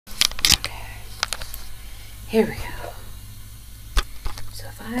Here we go. So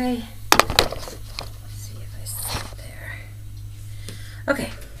if I see if I sit there. Okay.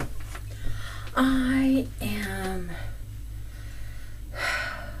 I am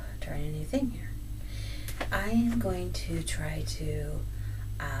trying a new thing here. I am going to try to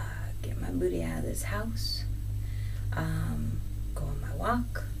get my booty out of this house, go on my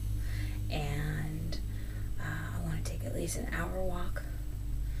walk, and I want to take at least an hour walk,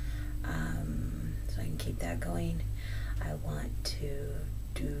 so I can keep that going. I want to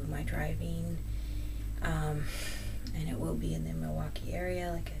do my driving, and it will be in the Milwaukee area,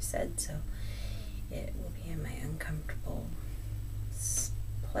 like I said, so it will be in my uncomfortable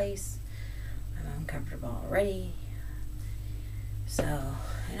place. I'm uncomfortable already. So,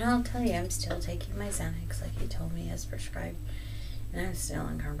 and I'll tell you, I'm still taking my Xanax like he told me as prescribed, and I'm still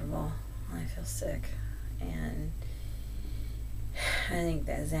uncomfortable. I feel sick, and I think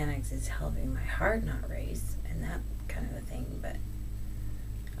that Xanax is helping my heart not race and that kind of a thing, but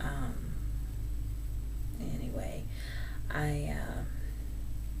anyway, I'm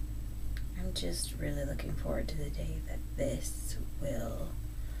just really looking forward to the day that this will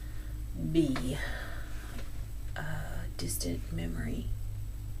be a distant memory,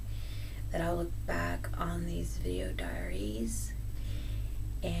 that I'll look back on these video diaries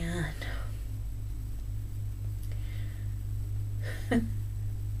and and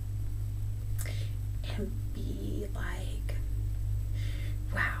be like,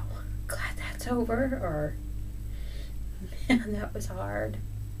 wow, glad that's over, or man, that was hard.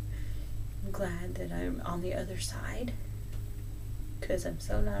 I'm glad that I'm on the other side, because I'm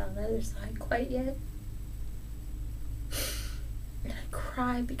so not on the other side quite yet. And I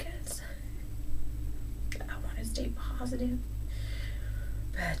cry because I want to stay positive.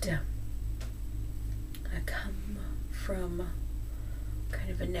 But I come from kind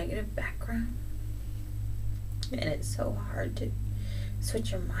of a negative background, and it's so hard to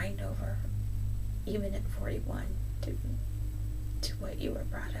switch your mind over, even at 41, to what you were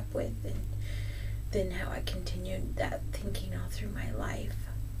brought up with, and then how I continued that thinking all through my life.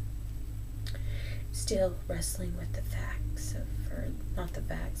 Still wrestling with the facts or not the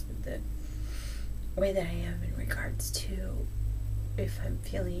facts, but the way that I am in regards to if I'm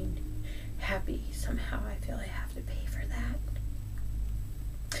feeling happy, somehow I feel I have to pay for that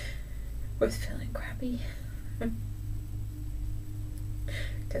with feeling crappy.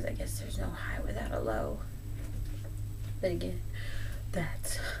 Because I guess there's no high without a low. But again,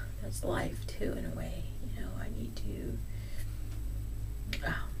 that's life too, in a way. You know, I need to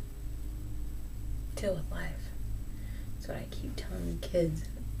deal with life. That's what I keep telling the kids.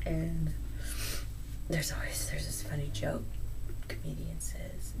 And there's this funny joke comedian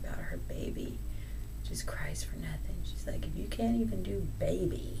says about her baby just cries for nothing. She's like, if you can't even do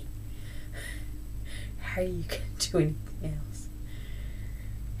baby, how are you gonna do anything else?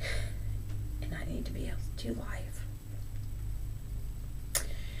 And I need to be able to do life.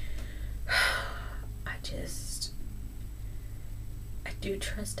 I do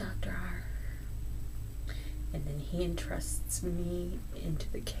trust Dr. R. And then he entrusts me into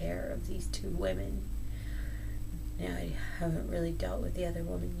the care of these two women. Now, I haven't really dealt with the other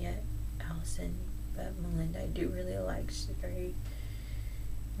woman yet, Allison, but Melinda I do really like. She's a very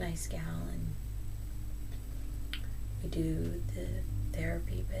nice gal, and we do the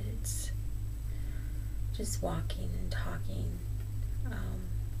therapy, but it's just walking and talking.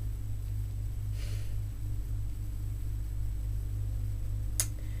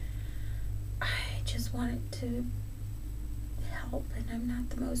 I just wanted to help, and I'm not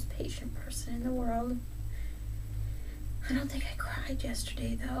the most patient person in the world. I don't think I cried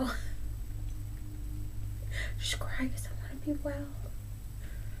yesterday, though. Just cry because I want to be well.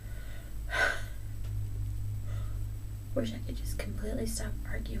 Wish I could just completely stop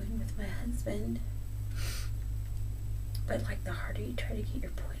arguing with my husband. But like, the harder you try to get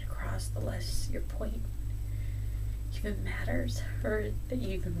your point across, the less your point even matters, or that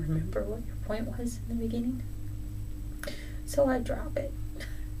you even remember what your point was in the beginning. So I drop it,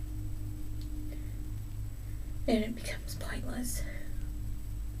 and it becomes pointless.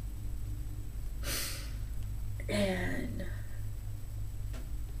 And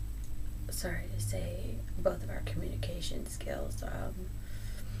sorry to say, both of our communication skills,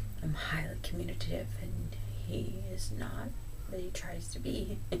 I'm highly communicative and he is not, but he tries to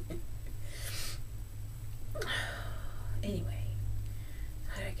be. Anyway,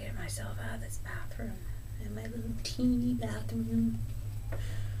 how do I get myself out of this bathroom? In my little teeny bathroom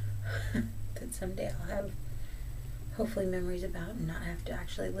that someday I'll have hopefully memories about and not have to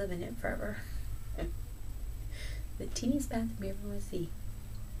actually live in it forever. The teeniest bathroom you ever want to see.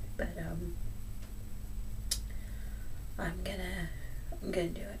 But I'm gonna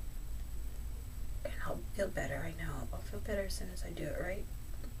do it. And I'll feel better. I know I'll feel better as soon as I do it, right?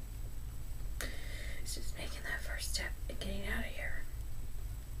 It's just making that first step and getting out of here.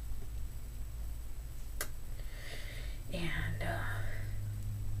 And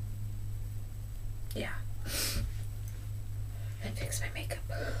yeah. And fix my makeup.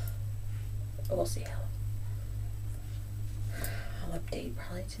 We'll see how. I'll update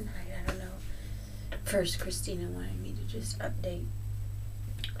probably tonight. I don't know. First, Christina wanted me to just update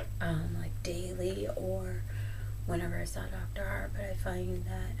like daily or whenever I saw Dr. R, but I find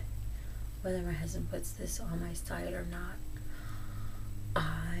that whether my husband puts this on my site or not,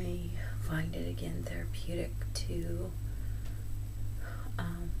 I find it again therapeutic to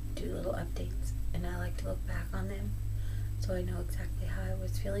do little updates, and I like to look back on them so I know exactly how I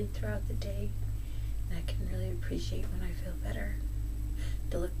was feeling throughout the day, and I can really appreciate when I feel better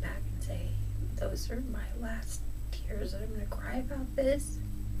to look back and say, those are my last tears that I'm going to cry about this.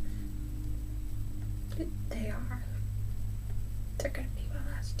 They are. They're going to be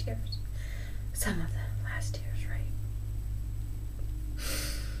my last tears. Some of the last tears, right?